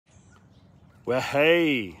Well,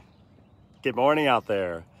 hey, good morning out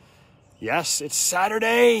there. Yes, it's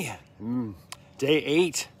Saturday, day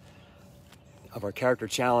 8 of our character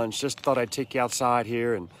challenge. Just thought I'd take you outside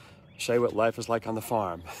here and show you what life is like on the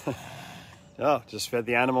farm. Just fed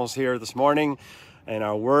the animals here this morning, and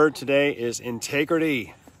our word today is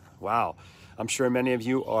integrity. Wow, I'm sure many of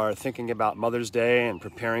you are thinking about Mother's Day and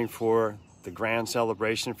preparing for the grand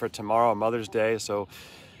celebration for tomorrow, Mother's Day. So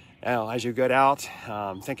as you get out,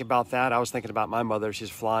 think about that. I was thinking about my mother.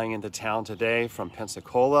 She's flying into town today from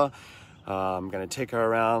Pensacola. I'm going to take her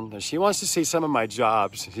around. She wants to see some of my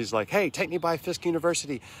jobs. She's like, hey, take me by Fisk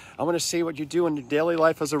University. I want to see what you do in your daily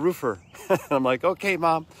life as a roofer. I'm like, okay,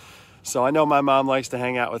 Mom. So I know my mom likes to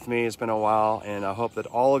hang out with me. It's been a while, and I hope that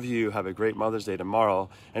all of you have a great Mother's Day tomorrow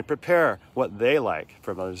and prepare what they like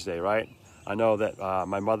for Mother's Day, right? I know that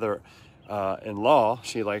my mother-in-law,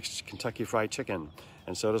 she likes Kentucky Fried Chicken.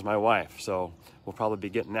 And so does my wife. So we'll probably be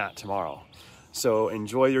getting that tomorrow. So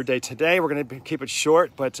enjoy your day today. We're going to keep it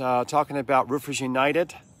short, but talking about Roofers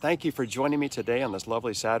United. Thank you for joining me today on this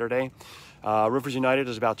lovely Saturday. Roofers United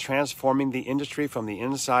is about transforming the industry from the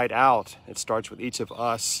inside out. It starts with each of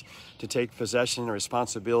us to take possession and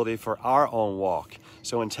responsibility for our own walk.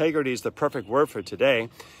 So integrity is the perfect word for today.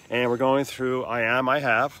 And we're going through I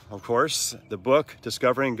Have, of course, the book,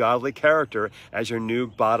 Discovering Godly Character as Your New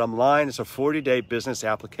Bottom Line. It's a 40-day business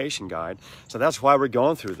application guide. So that's why we're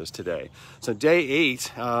going through this today. So day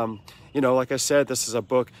 8, like I said, this is a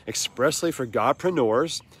book expressly for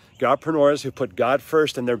Godpreneurs who put God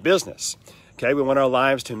first in their business. Okay, we want our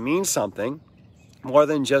lives to mean something more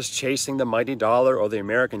than just chasing the mighty dollar or the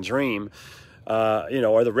American dream,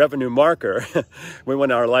 or the revenue marker. We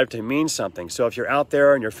want our life to mean something. So if you're out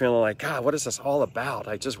there and you're feeling like, God, what is this all about?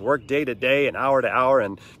 I just work day to day and hour to hour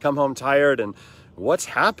and come home tired, and what's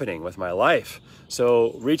happening with my life?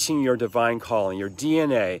 So reaching your divine calling, your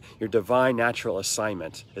DNA, your divine natural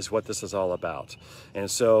assignment is what this is all about.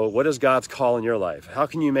 And so what is God's call in your life? How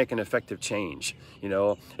can you make an effective change?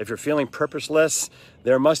 If you're feeling purposeless,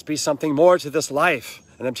 there must be something more to this life.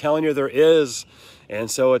 And I'm telling you, there is.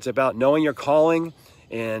 And so it's about knowing your calling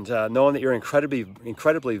and knowing that you're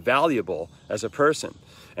incredibly valuable as a person.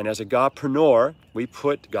 And as a Godpreneur, we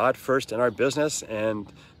put God first in our business,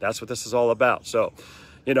 and that's what this is all about. So,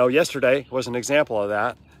 yesterday was an example of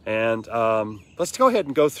that. And let's go ahead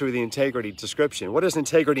and go through the integrity description. What does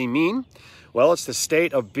integrity mean? Well, it's the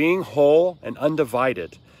state of being whole and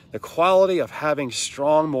undivided, the quality of having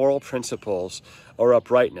strong moral principles or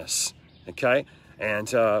uprightness, okay?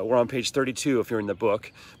 And we're on page 32 if you're in the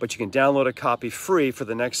book, but you can download a copy free for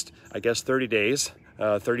the next, 30 days,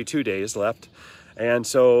 32 days left. And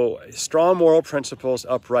so strong moral principles,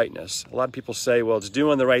 uprightness. A lot of people say, well, it's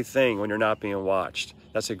doing the right thing when you're not being watched.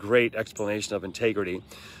 That's a great explanation of integrity.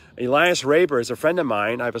 Elias Raber is a friend of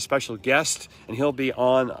mine. I have a special guest, and he'll be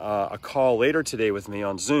on a call later today with me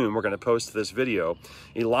on Zoom. We're going to post this video.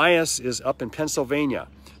 Elias is up in Pennsylvania.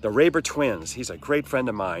 The Raber twins. He's a great friend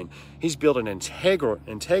of mine. He's built an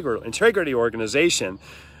integrity organization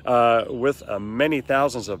with many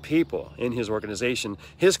thousands of people in his organization.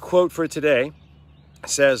 His quote for today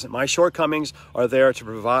says, "My shortcomings are there to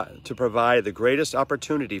provide the greatest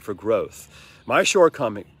opportunity for growth." My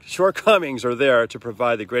shortcomings are there to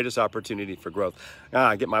provide the greatest opportunity for growth.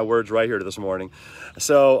 I get my words right here this morning.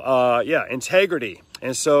 So, integrity.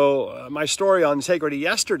 And so my story on integrity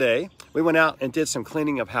yesterday, we went out and did some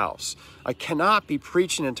cleaning of house. I cannot be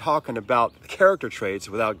preaching and talking about character traits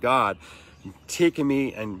without God taking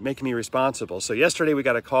me and making me responsible. So yesterday we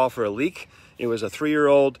got a call for a leak. It was a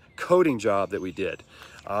 3-year-old coating job that we did.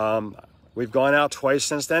 We've gone out twice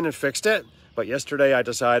since then and fixed it. But yesterday I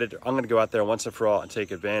decided I'm going to go out there once and for all and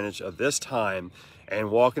take advantage of this time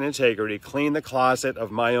and walk in integrity, clean the closet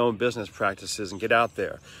of my own business practices and get out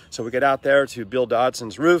there. So we get out there to Bill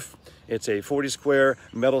Dodson's roof. It's a 40-square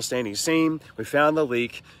metal standing seam. We found the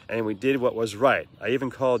leak and we did what was right. I even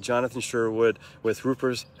called Jonathan Sherwood with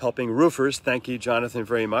Roofers Helping Roofers. Thank you, Jonathan,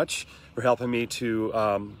 very much for helping me to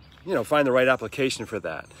find the right application for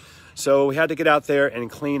that. So we had to get out there and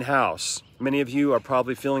clean house. Many of you are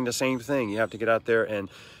probably feeling the same thing. You have to get out there and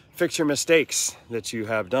fix your mistakes that you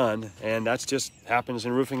have done. And that just happens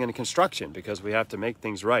in roofing and construction because we have to make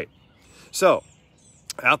things right. So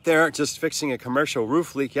out there just fixing a commercial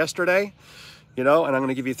roof leak yesterday, and I'm going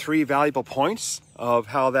to give you 3 valuable points of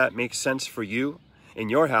how that makes sense for you in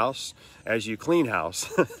your house as you clean house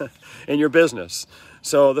in your business.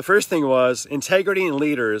 So the first thing was integrity in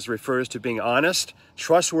leaders refers to being honest,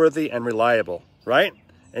 trustworthy, and reliable, right?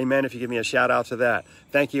 Amen. If you give me a shout out to that.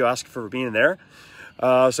 Thank you, Oscar, for being there.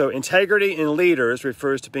 So integrity in leaders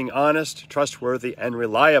refers to being honest, trustworthy, and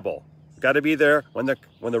reliable. Got to be there when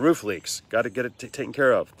the roof leaks. Got to get it taken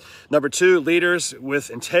care of. Number 2, leaders with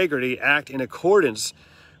integrity act in accordance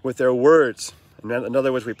with their words. In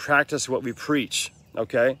other words, we practice what we preach,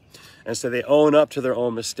 okay? And so they own up to their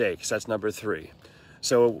own mistakes. That's number 3.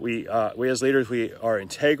 So we as leaders, we are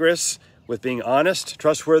integrous with being honest,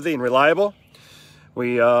 trustworthy, and reliable.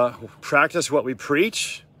 We practice what we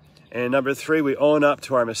preach. And number 3, we own up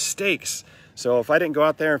to our mistakes. So if I didn't go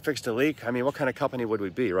out there and fix the leak, I mean, what kind of company would we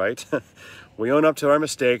be, right? We own up to our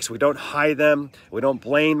mistakes. We don't hide them. We don't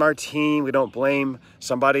blame our team. We don't blame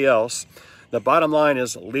somebody else. The bottom line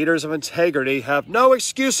is leaders of integrity have no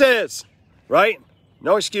excuses, right?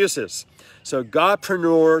 No excuses. So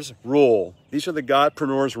Godpreneur's rule. These are the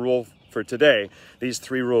Godpreneur's rule for today. These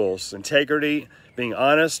 3 rules: integrity, being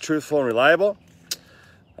honest, truthful, and reliable.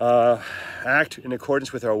 Act in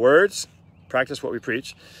accordance with our words. Practice what we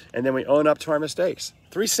preach. And then we own up to our mistakes.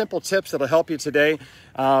 3 simple tips that'll help you today.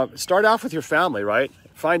 Start off with your family, right?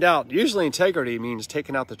 Find out. Usually integrity means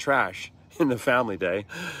taking out the trash in the family day.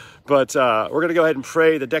 But we're going to go ahead and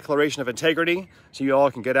pray the declaration of integrity so you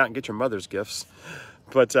all can get out and get your mother's gifts.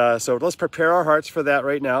 But so let's prepare our hearts for that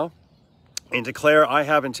right now and declare, I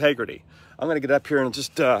have integrity. I'm going to get up here and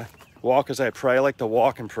just walk as I pray. I like to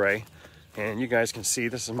walk and pray. And you guys can see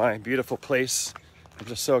this is my beautiful place. I'm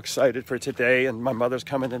just so excited for today, and my mother's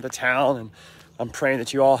coming into town, and I'm praying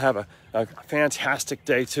that you all have a fantastic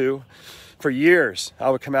day too. For years, I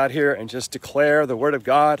would come out here and just declare the Word of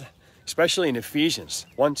God, especially in Ephesians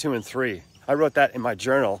 1, 2, and 3. I wrote that in my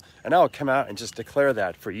journal, and I would come out and just declare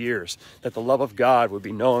that for years, that the love of God would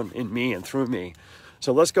be known in me and through me.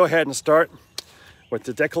 So let's go ahead and start with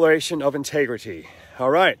the declaration of integrity. All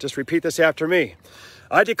right, just repeat this after me.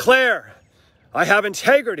 I declare I have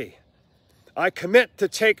integrity. I commit to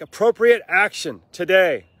take appropriate action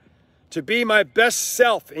today to be my best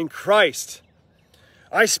self in Christ.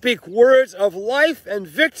 I speak words of life and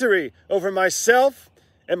victory over myself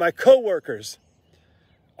and my co-workers.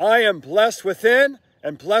 I am blessed within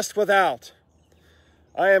and blessed without.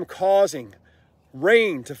 I am causing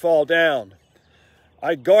rain to fall down.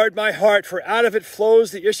 I guard my heart, for out of it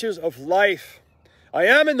flows the issues of life. I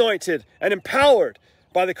am anointed and empowered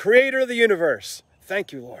by the Creator of the universe.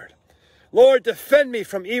 Thank you, Lord. Lord, defend me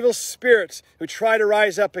from evil spirits who try to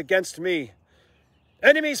rise up against me.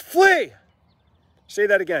 Enemies, flee! Say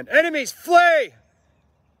that again. Enemies, flee!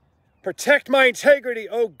 Protect my integrity,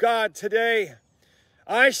 O God, today.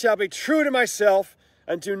 I shall be true to myself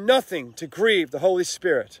and do nothing to grieve the Holy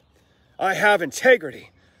Spirit. I have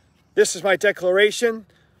integrity. This is my declaration.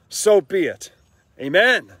 So be it.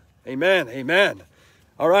 Amen. Amen. Amen.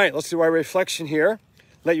 All right, let's do our reflection here.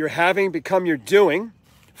 Let your having become your doing.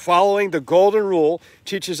 Following the golden rule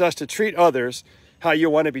teaches us to treat others how you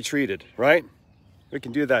want to be treated, right? We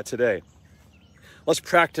can do that today. Let's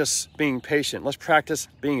practice being patient. Let's practice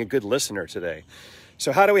being a good listener today.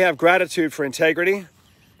 So how do we have gratitude for integrity?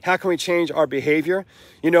 How can we change our behavior?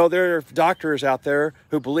 You know, there are doctors out there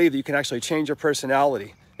who believe that you can actually change your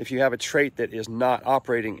personality if you have a trait that is not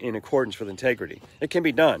operating in accordance with integrity. It can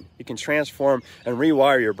be done. You can transform and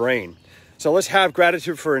rewire your brain. So let's have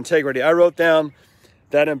gratitude for integrity. I wrote down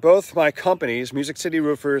that in both my companies, Music City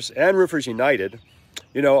Roofers and Roofers United,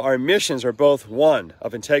 you know, our missions are both one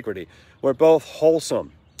of integrity. We're both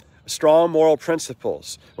wholesome, strong moral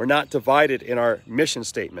principles. We're not divided in our mission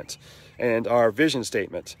statement and our vision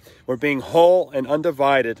statement. We're being whole and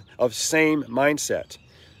undivided of same mindset.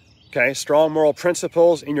 Okay, strong moral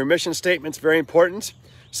principles in your mission statement's very important.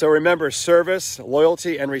 So remember service,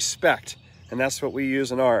 loyalty, and respect. And that's what we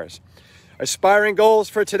use in ours. Aspiring goals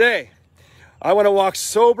for today. I want to walk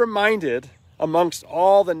sober-minded amongst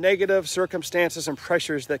all the negative circumstances and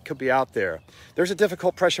pressures that could be out there. There's a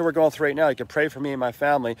difficult pressure we're going through right now. You can pray for me and my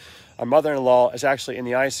family. Our mother-in-law is actually in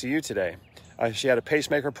the ICU today. She had a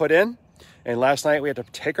pacemaker put in, and last night we had to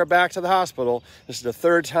take her back to the hospital. This is the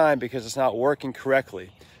 3rd time because it's not working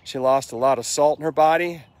correctly. She lost a lot of salt in her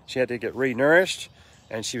body. She had to get renourished,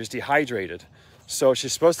 and she was dehydrated. So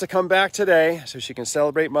she's supposed to come back today so she can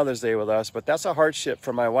celebrate Mother's Day with us, but that's a hardship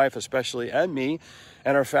for my wife especially, and me,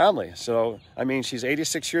 and our family. So, I mean, she's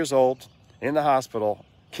 86 years old in the hospital.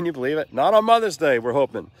 Can you believe it? Not on Mother's Day, we're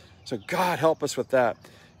hoping. So God help us with that.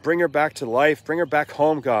 Bring her back to life. Bring her back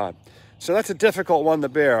home, God. So that's a difficult one to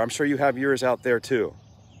bear. I'm sure you have yours out there too.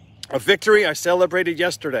 A victory I celebrated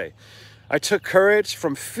yesterday. I took courage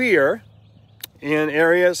from fear in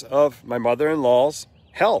areas of my mother-in-law's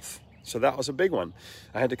health. So that was a big one.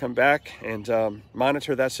 I had to come back and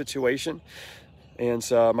monitor that situation. And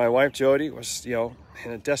my wife, Jody, was, you know,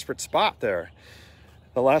 in a desperate spot there.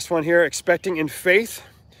 The last one here, expecting in faith.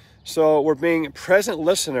 So we're being a present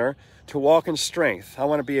listener to walk in strength. I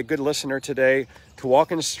want to be a good listener today, to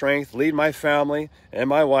walk in strength, lead my family and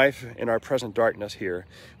my wife in our present darkness here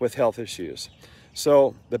with health issues.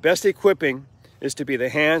 So the best equipping is to be the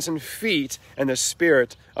hands and feet and the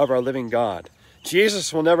spirit of our living God.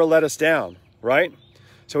 Jesus will never let us down, right?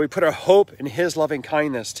 So we put our hope in his loving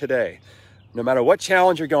kindness today. No matter what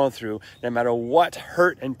challenge you're going through, no matter what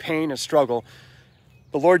hurt and pain and struggle,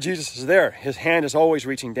 the Lord Jesus is there. His hand is always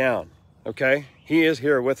reaching down, okay? He is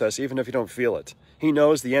here with us, even if you don't feel it. He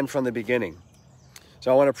knows the end from the beginning.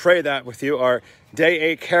 So I want to pray that with you, our Day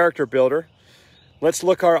 8 character builder. Let's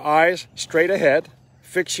look our eyes straight ahead.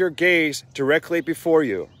 Fix your gaze directly before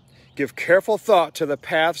you. Give careful thought to the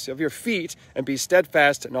paths of your feet and be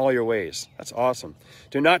steadfast in all your ways. That's awesome.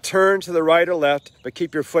 Do not turn to the right or left, but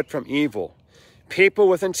keep your foot from evil. People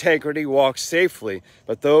with integrity walk safely,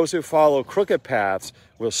 but those who follow crooked paths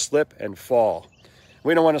will slip and fall.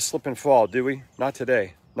 We don't want to slip and fall, do we? Not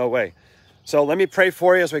today. No way. So let me pray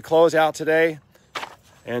for you as we close out today.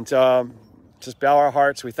 And just bow our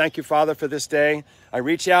hearts. We thank you, Father, for this day. I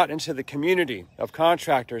reach out into the community of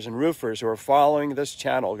contractors and roofers who are following this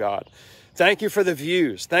channel, God. Thank you for the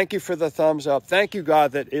views. Thank you for the thumbs up. Thank you,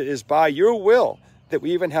 God, that it is by your will that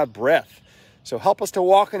we even have breath. So help us to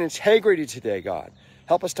walk in integrity today, God.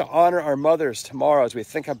 Help us to honor our mothers tomorrow as we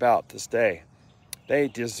think about this day. They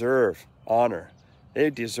deserve honor. They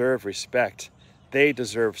deserve respect. They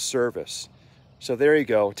deserve service. So there you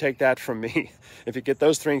go. Take that from me. If you get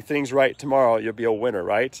those three things right tomorrow, you'll be a winner,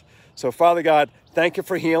 right? So Father God, thank you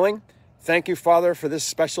for healing. Thank you, Father, for this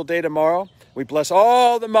special day tomorrow. We bless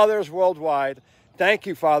all the mothers worldwide. Thank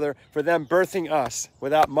you, Father, for them birthing us.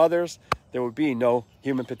 Without mothers, there would be no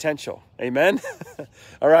human potential. Amen?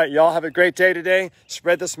 All right, y'all have a great day today.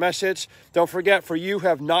 Spread this message. Don't forget, for you who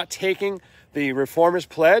have not taken the Reformers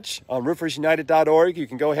Pledge on roofersunited.org, you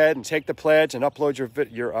can go ahead and take the pledge and upload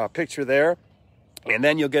your picture there. And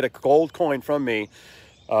then you'll get a gold coin from me.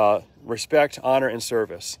 Respect, honor, and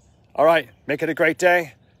service. All right, make it a great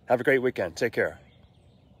day. Have a great weekend. Take care.